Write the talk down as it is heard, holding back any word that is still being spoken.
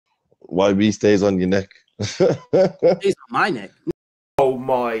YB stays on your neck. It's on my neck. Oh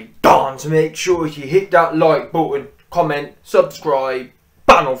my God, make sure you hit that like button, comment, subscribe,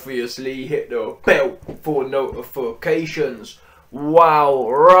 and obviously hit the bell for notifications. Wow,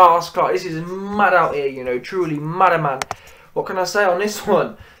 rascal, this is mad out here, you know, truly mad, man. What can I say on this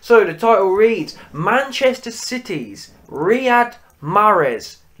one? So the title reads, Manchester City's Riyad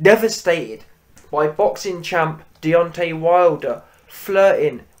Mahrez devastated by boxing champ Deontay Wilder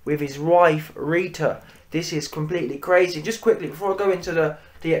flirting with his wife Rita. This is completely crazy. Just quickly, before I go into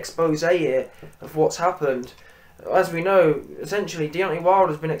the expose here of what's happened, as we know, essentially Deontay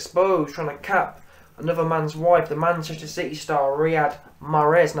Wilder's been exposed trying to cap another man's wife, the Manchester City star Riyad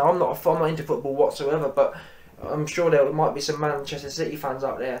Mahrez. Now, I'm not into football whatsoever, but I'm sure there might be some Manchester City fans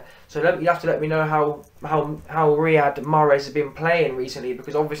out there. So you have to let me know how Riyad Mahrez has been playing recently,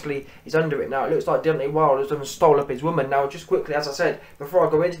 because obviously he's under it now. It looks like Deontay Wilder's done stole up his woman. Now, just quickly, as I said, before I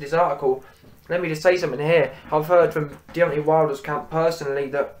go into this article, let me just say something here. I've heard from Deontay Wilder's camp personally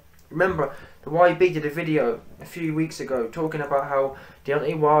that, remember, the YB did a video a few weeks ago talking about how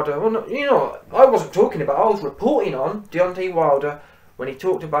Deontay Wilder, well, no, you know, I wasn't talking about, I was reporting on Deontay Wilder when he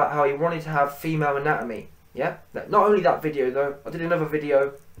talked about how he wanted to have female anatomy. Yeah, not only that video though, I did another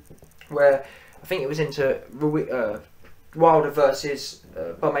video where I think it was into Wilder versus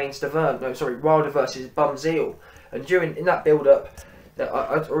Wilder versus Bumzeel, and in that build up,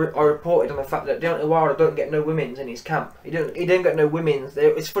 I reported on the fact that Deontay Wilder don't get no women's in his camp. He don't get no women's.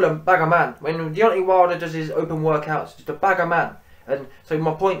 It's full of bag of man. When Deontay Wilder does his open workouts, it's just a bag of man. And so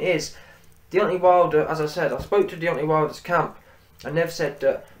my point is, Deontay Wilder, as I said, I spoke to Deontay Wilder's camp, and they've said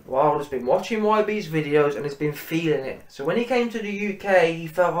that Wilder's been watching YB's videos and has been feeling it. So when he came to the UK, he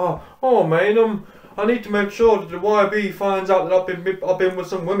felt, oh man, I need to make sure that the YB finds out that I've been with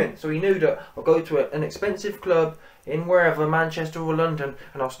some women. So he knew that I'll go to an expensive club in wherever, Manchester or London,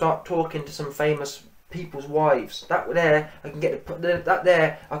 and I'll start talking to some famous people's wives. That there, I can get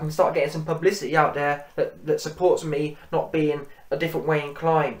I can start getting some publicity out there that supports me not being a different way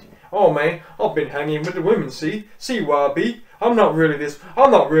inclined. Oh man, I've been hanging with the women. See YB. I'm not really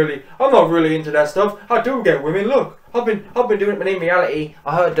into that stuff. I do get women. Look, I've been doing it, but in reality,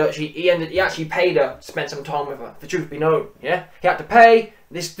 I heard that he actually paid her to spend some time with her. The truth be known, yeah, he had to pay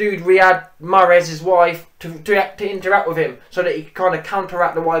this dude Riyad Mahrez's wife to interact with him so that he could kind of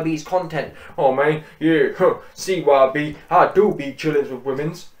counteract the YB's content. Oh man, yeah, see YB, I do be chilling with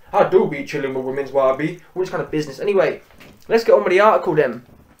women's. YB. All this kind of business. Anyway, let's get on with the article then.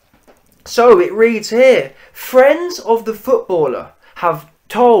 So it reads here, friends of the footballer have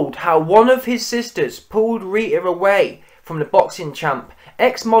told how one of his sisters pulled Rita away from the boxing champ.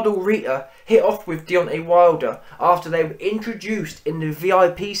 Ex-model Rita hit off with Deontay Wilder after they were introduced in the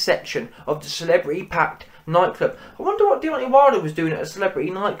VIP section of the celebrity-packed nightclub. I wonder what Deontay Wilder was doing at a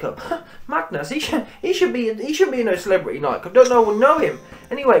celebrity nightclub. Madness. He should be in a celebrity nightclub. No one know him.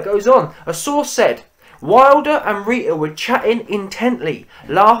 Anyway, it goes on. A source said Wilder and Rita were chatting intently,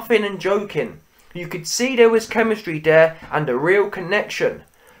 laughing and joking. You could see there was chemistry there and a real connection.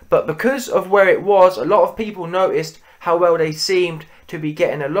 But because of where it was, a lot of people noticed how well they seemed to be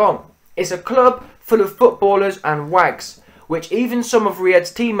getting along. It's a club full of footballers and wags, which even some of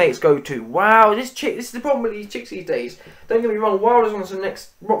Riyad's teammates go to. Wow, this is the problem with these chicks these days. Don't get me wrong, Wilder's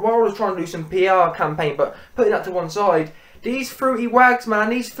trying to do some PR campaign, but putting that to one side, these fruity wags, man,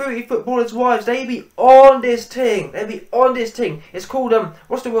 these fruity footballers' wives, they be on this thing. It's called,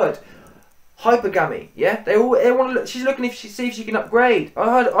 what's the word? Hypergamy, yeah? They want to look, she's looking see if she can upgrade.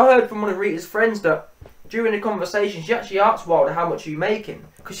 I heard from one of Rita's friends that during the conversation, she actually asked Wilder, how much are you making?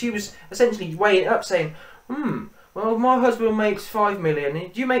 Because she was essentially weighing it up, saying, well, my husband makes 5 million.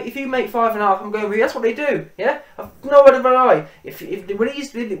 If you make 5.5, I'm going with you. That's what they do, yeah? No word of a lie. With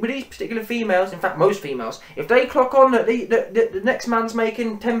these particular females, in fact, most females, if they clock on that the next man's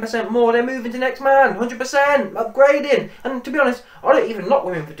making 10% more, they're moving to the next man, 100%, upgrading. And to be honest, I don't even knock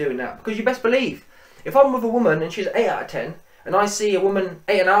women for doing that, because you best believe, if I'm with a woman and she's 8 out of 10, and I see a woman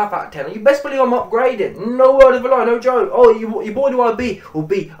 8.5 out of 10, you best believe I'm upgrading. No word of a lie, no joke. Oh, your boy YB will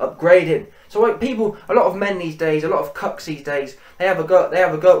be upgrading. So like a lot of men these days, a lot of cucks these days, they have a go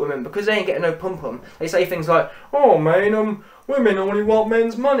at women because they ain't getting no pum-pum. They say things like, oh man, women only want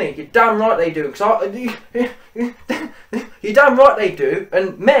men's money. You're damn right they do. You're damn right they do.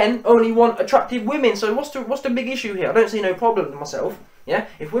 And men only want attractive women. So what's the big issue here? I don't see no problem with myself. Yeah,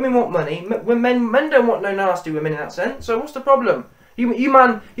 if women want money, men don't want no nasty women in that sense. So what's the problem? You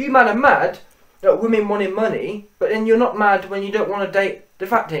man are mad that women wanting money, but then you're not mad when you don't want to date the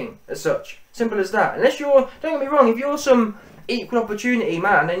fat thing as such. Simple as that. Unless don't get me wrong, if you're some equal opportunity,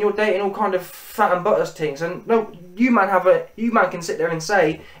 man, and you're dating all kind of fat and butters things. And no, you man can sit there and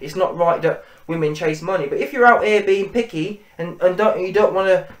say it's not right that women chase money. But if you're out here being picky and you don't want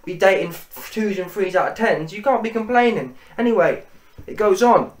to be dating 2s and 3s out of 10s, you can't be complaining. Anyway, it goes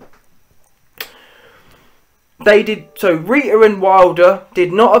on. So Rita and Wilder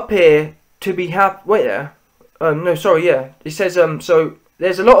did not appear to be happy. Wait there. No, sorry, yeah. It says, so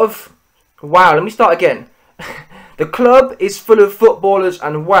there's a lot of... Wow, let me start again. The club is full of footballers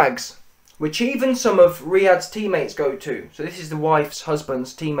and wags, which even some of Riyadh's teammates go to. So this is the wife's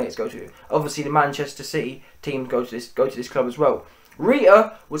husband's teammates go to. Obviously, the Manchester City team go to this club as well.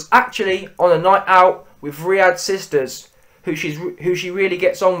 Rita was actually on a night out with Riyadh's sisters, who she really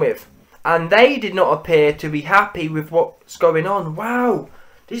gets on with, and they did not appear to be happy with what's going on. Wow.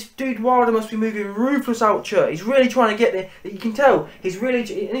 This dude Wilder must be moving ruthless out here. He's really trying to get there. You can tell. He's really,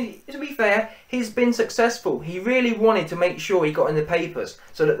 to be fair, he's been successful. He really wanted to make sure he got in the papers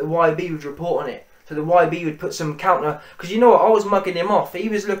so that the YB would report on it. So the YB would put some counter. Because you know what, I was mugging him off. He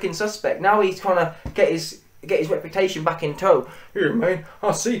was looking suspect. Now he's trying to get his reputation back in tow. Yeah, man.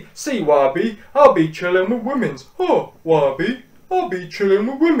 I see, YB. I'll be chilling with women's. Oh, YB. I'll be chilling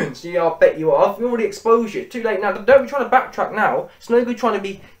with women's. Yeah, I bet you are. I've already exposed you. Too late now. Don't be trying to backtrack now. It's no good trying to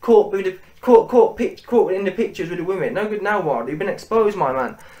be caught in the pictures with the women. No good now, Wilder. You've been exposed, my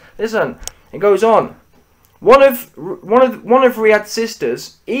man. Listen, it goes on. One of Riyadh's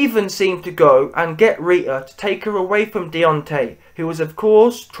sisters even seemed to go and get Rita to take her away from Deontay, who was of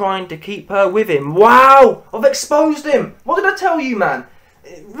course trying to keep her with him. Wow! I've exposed him. What did I tell you, man?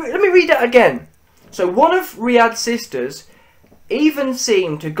 Let me read that again. So one of Riyadh's sisters even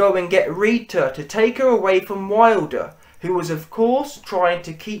seemed to go and get Rita to take her away from Wilder, who was of course trying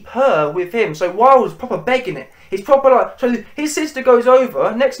to keep her with him. So Wilder's proper begging it. He's proper like, so his sister goes over,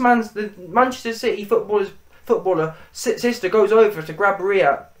 the Manchester City footballer sister goes over to grab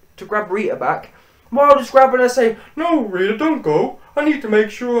Rita back. Wilder's grabbing her saying, "No, Rita, don't go. I need to make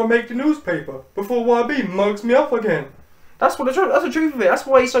sure I make the newspaper before YB mugs me up again." That's the truth of it. That's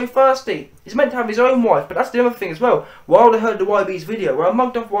why he's so thirsty. He's meant to have his own wife, but that's the other thing as well. Wilder heard the YB's video where I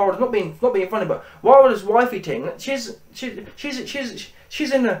mugged off Wilder, not being funny, but Wilder's wifey thing. She's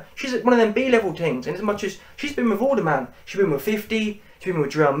one of them B-level things, and as much as she's been with all the man, she's been with 50, she's been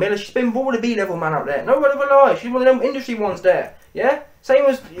with Jarrell Miller, she's been with all the B-level man out there. No word of a lie. She's one of them industry ones there. Yeah, same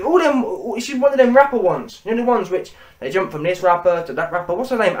as all them. She's one of them rapper ones. You know the ones which they jump from this rapper to that rapper.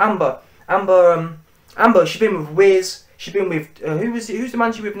 What's her name? Amber. She's been with Wiz. She's been with who's the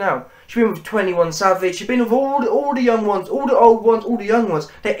man she's with now? She's been with 21 Savage. She's been with all the young ones, all the old ones, all the young ones.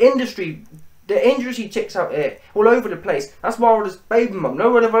 They're industry chicks out here, all over the place. That's Wilder's baby mum.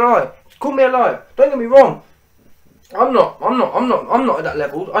 No word of a lie. Call me a liar. Don't get me wrong. I'm not at that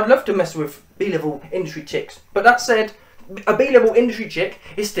level. I'd love to mess with B-level industry chicks. But that said, a B-level industry chick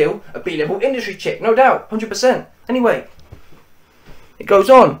is still a B-level industry chick, no doubt, 100%. Anyway, it goes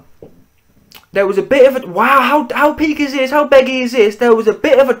on. There was a bit of a... Wow, how peak is this? How beggy is this? There was a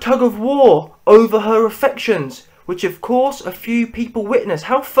bit of a tug of war over her affections, which of course a few people witnessed.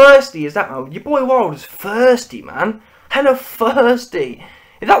 How thirsty is that? Oh, your boy Wilder's thirsty, man. Hella thirsty.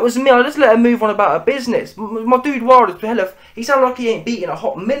 If that was me, I'd just let her move on about her business. My dude Wilder's hella... He sounds like he ain't beating a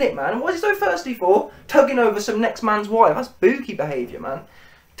hot minute, man. What is he so thirsty for? Tugging over some next man's wife. That's bookie behaviour, man.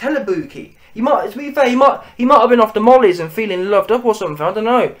 Tell her bookie. To be fair, he might have been off the mollies and feeling loved up or something. I don't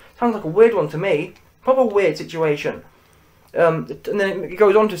know. Sounds like a weird one to me. Proper weird situation. And then it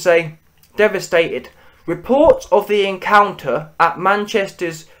goes on to say, devastated. Reports of the encounter at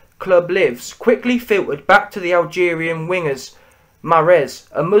Manchester's Club Lives quickly filtered back to the Algerian wingers. Mahrez,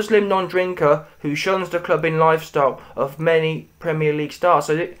 a Muslim non-drinker who shuns the clubbing lifestyle of many Premier League stars.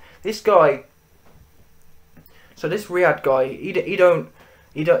 So this Riyadh guy,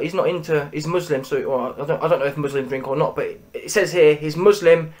 he's not into. He's Muslim, so I don't know if Muslims drink or not. But it says here he's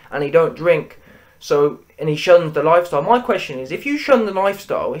Muslim and he don't drink. So and he shuns the lifestyle. My question is, if you shun the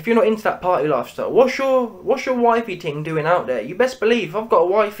lifestyle, if you're not into that party lifestyle, what's your wifey thing doing out there? You best believe I've got a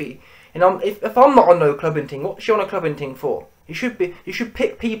wifey, and if I'm not on no clubbing thing, what's she on a clubbing thing for? You should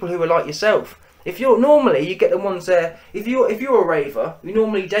pick people who are like yourself. If you're normally you get the ones there. If you're a raver, you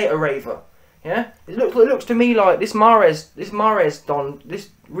normally date a raver. Yeah, it looks to me like this Riyadh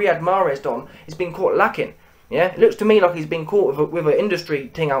Mahrez Don has been caught lacking. Yeah, it looks to me like he's been caught with an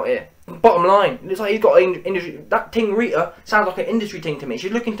industry thing out here. Bottom line, it looks like he's got an industry. That thing Rita sounds like an industry thing to me.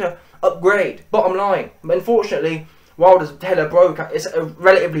 She's looking to upgrade. Bottom line, but unfortunately, Wilder's hella broke. It's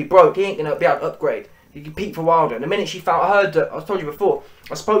relatively broke. He ain't gonna be able to upgrade. You can peep for Wilder. And the minute I heard that, I told you before,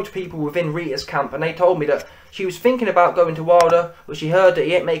 I spoke to people within Rita's camp, and they told me that she was thinking about going to Wilder, but she heard that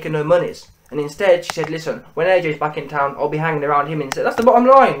he ain't making no monies. And instead, she said, listen, when AJ's back in town, I'll be hanging around him instead. That's the bottom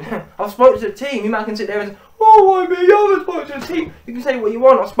line. I've spoken to the team. You man can sit there and say, oh, YB, I haven't spoken to the team. You can say what you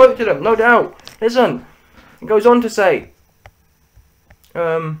want. I've spoken to them, no doubt. Listen, it goes on to say,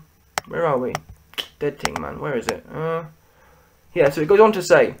 where are we? Dead thing, man. Where is it? Yeah, so it goes on to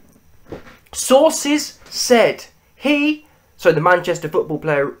say, sources said the Manchester football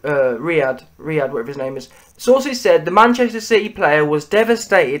player, Riyad, whatever his name is. Sources said the Manchester City player was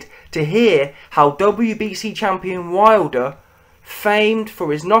devastated to hear how WBC champion Wilder, famed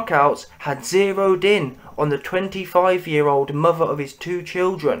for his knockouts, had zeroed in on the 25-year-old mother of his 2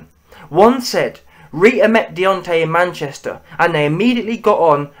 children. One said, Rita met Deontay in Manchester and they immediately got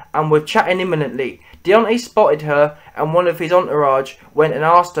on and were chatting imminently. Deontay spotted her and one of his entourage went and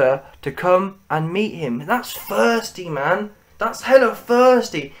asked her to come and meet him. That's thirsty, man. That's hella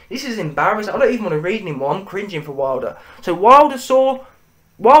thirsty. This is embarrassing. I don't even want to read anymore. I'm cringing for Wilder. So Wilder saw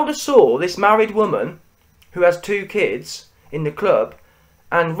this married woman who has 2 kids in the club,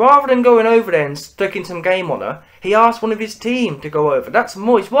 and rather than going over there and sticking some game on her, he asked one of his team to go over. That's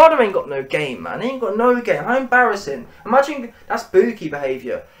moist. Wilder ain't got no game, man. He ain't got no game. How embarrassing. Imagine that's bookie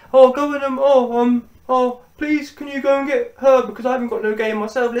behaviour. Oh, go in please, can you go and get her because I haven't got no game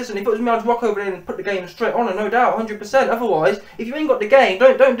myself. Listen, if it was me, I'd rock over there and put the game straight on her, no doubt, 100%. Otherwise, if you ain't got the game,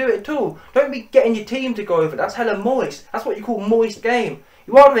 don't do it at all. Don't be getting your team to go over. That's hella moist. That's what you call moist game.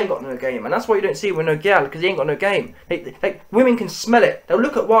 Wilder ain't got no game, and that's why you don't see him with no gal, because he ain't got no game. Women can smell it. They'll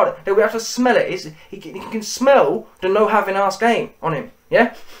look at Wilder. They'll be able to smell it. He can smell the no having ass game on him.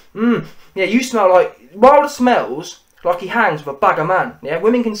 Yeah? Yeah, you smell like... Wilder smells like he hangs with a bag of man. Yeah?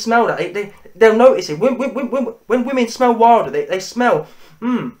 Women can smell that. They'll notice it. When women smell Wilder, they smell...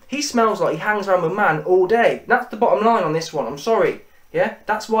 he smells like he hangs around with man all day. That's the bottom line on this one. I'm sorry. Yeah?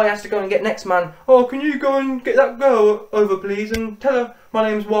 That's why he has to go and get next man. Oh, can you go and get that girl over, please, and tell her my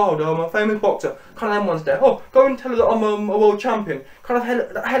name's Wilder, I'm a famous boxer. Kind of them ones there. Oh, go and tell her that I'm a world champion. Kind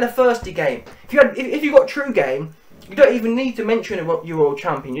of hella thirsty game. If you got true game, you don't even need to mention you're world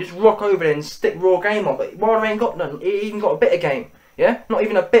champion. You just rock over there and stick raw game on. But Wilder ain't got none. He even got a bit of game. Yeah? Not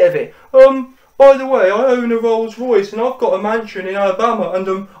even a bit of it. By the way, I own a Rolls Royce and I've got a mansion in Alabama and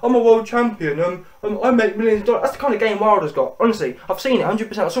I'm a world champion. I make millions of dollars. That's the kind of game Wilder's got. Honestly, I've seen it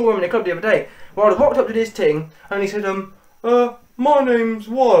 100%. I saw him in the club the other day. Wilder walked up to this thing and he said, my name's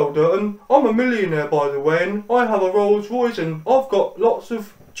Wilder and I'm a millionaire, by the way, and I have a Rolls Royce and I've got lots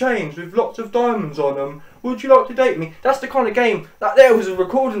of chains with lots of diamonds on them. Would you like to date me? That's the kind of game. That there was a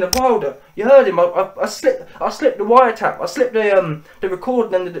recording of Wilder. You heard him. I slipped the wiretap. I slipped the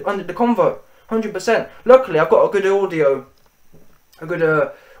recording under the convo. 100%. Luckily, I've got a good audio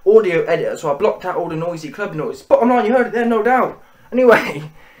editor, so I blocked out all the noisy club noise. Bottom line, you heard it there, no doubt. Anyway,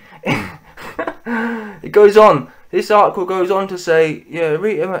 it goes on. This article goes on to say, yeah,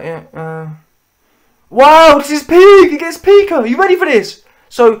 wow, this is peak. It gets peaker. You ready for this?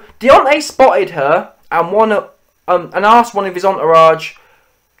 So Deontay spotted her and and asked one of his entourage.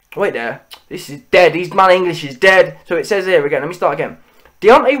 Wait there. This is dead. His man English is dead. So it says here again. Let me start again.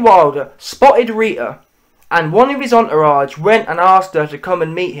 Deontay Wilder spotted Rita and one of his entourage went and asked her to come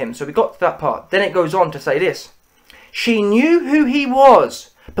and meet him. So we got to that part. Then it goes on to say this. She knew who he was,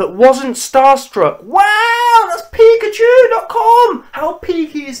 but wasn't starstruck. Wow, that's Pikachu.com. How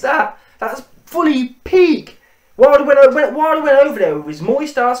peaky is that? That's fully peak. Wilder went over there with his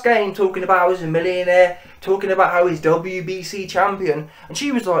moist ass game, talking about how he's a millionaire, talking about how he's WBC champion, and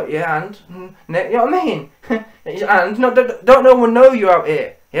she was like, yeah, and you know what I mean? And no, don't no one know you out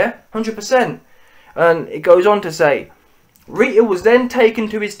here, yeah, 100%. And it goes on to say, Rita was then taken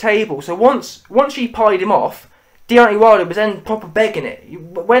to his table. So once she pied him off, Deontay Wilder was then proper begging it.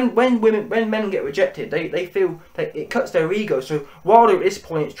 When men get rejected, they feel that it cuts their ego. So Wilder at this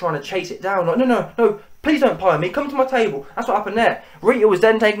point is trying to chase it down. Like, no, please don't pie me. Come to my table. That's what happened there. Rita was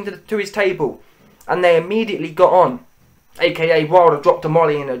then taken to his table, and they immediately got on. AKA Wilder dropped a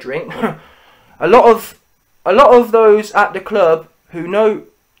molly in her drink. a lot of those at the club who know,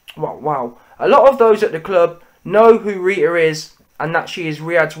 wow. A lot of those at the club know who Rita is and that she is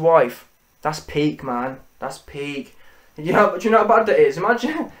Riyad's wife. That's peak, man. That's peak. But you know how bad that is?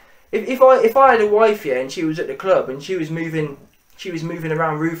 Imagine if I had a wife, yeah, and she was at the club and she was moving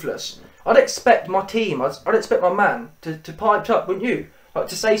around ruthless. I'd expect my team, I'd expect my man to pipe up, wouldn't you? Like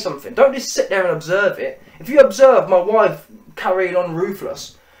to say something. Don't just sit there and observe it. If you observe my wife carrying on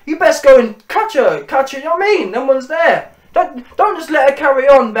ruthless, you best go and catch her, you know what I mean? No one's there. Don't just let her carry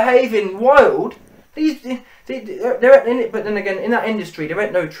on behaving wild. They're in it, but then again, in that industry, there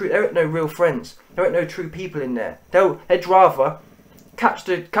ain't no real friends. There ain't no true people in there. They'd rather catch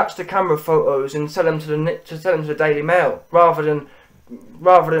the camera photos and sell them to the Daily Mail rather than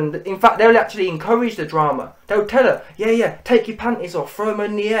rather than, in fact, they'll actually encourage the drama. They'll tell her, yeah, take your panties off, throw them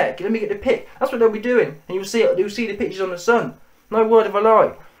in the air, let me get the pic. That's what they'll be doing, and you'll see the pictures on the Sun. No word of a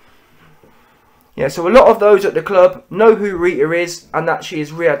lie. Yeah, so a lot of those at the club know who Rita is, and that she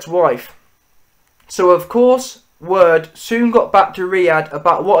is Riyadh's wife. So of course, word soon got back to Riyadh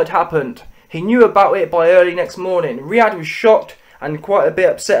about what had happened. He knew about it by early next morning. Riyadh was shocked and quite a bit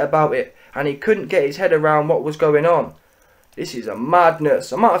upset about it, and he couldn't get his head around what was going on. This is a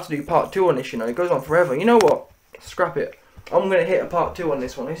madness. I might have to do part 2 on this, you know. It goes on forever. You know what? Scrap it. I'm going to hit a part 2 on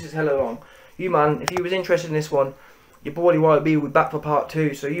this one. This is hella long. You, man, if you was interested in this one, your boy YB will be back for part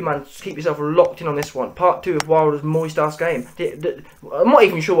 2. So you, man, keep yourself locked in on this one. Part 2 of Wilder's Moist Ass Game. I'm not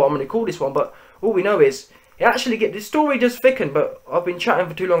even sure what I'm going to call this one, but all we know is it actually the story does thicken, but I've been chatting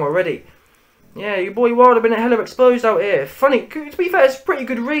for too long already. Yeah, your boy Wilder been a hell of exposed out here. Funny, to be fair, it's a pretty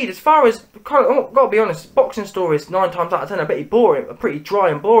good read. As far as, I've got to be honest, boxing stories 9 times out of 10 are pretty dry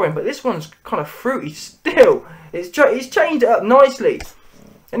and boring. But this one's kind of fruity still. He's changed it up nicely.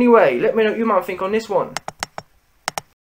 Anyway, let me know what you might think on this one.